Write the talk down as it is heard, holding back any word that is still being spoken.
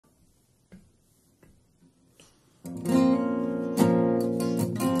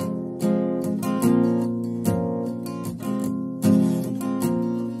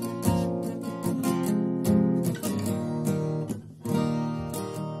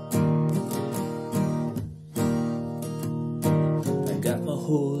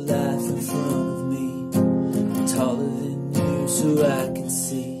whole life in front of me. I'm taller than you so I can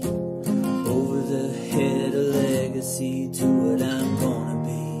see over the head, a legacy to what I'm gonna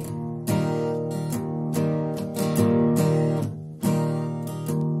be.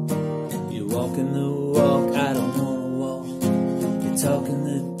 You're walking the walk, I don't wanna walk. You're talking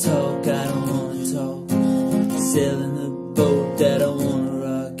the talk, I don't wanna talk. Sailing the boat that I wanna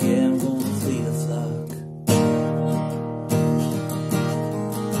rock, yeah, I'm gonna flee the flock.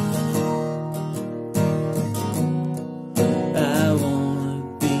 I wanna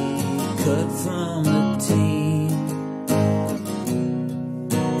be cut from the team,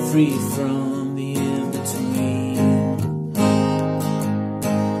 free from the in-between.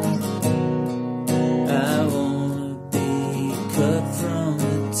 I wanna be cut from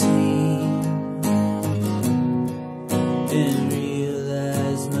the team and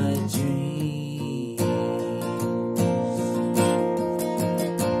realize my dreams.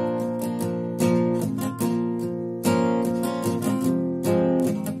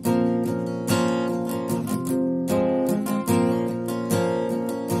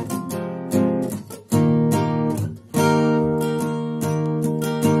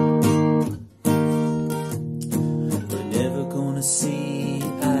 We're never gonna see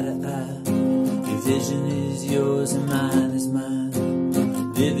eye to eye. Your vision is yours and mine is mine.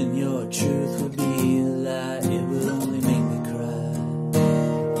 Living your truth would be a lie, it will only make me cry.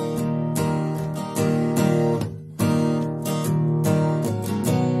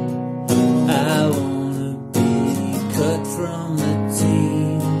 I wanna be cut from the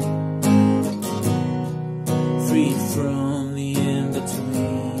team, free from the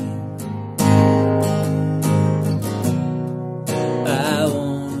in-between. I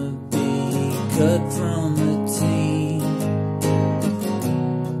wanna be cut from the team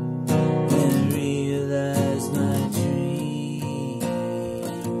and realize my dream.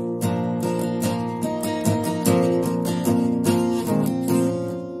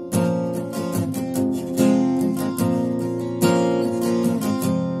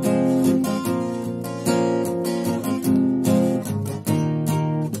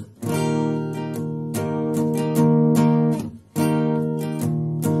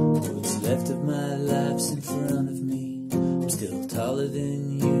 What's left of my life's in front of me. I'm still taller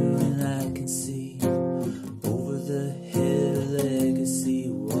than you and I can see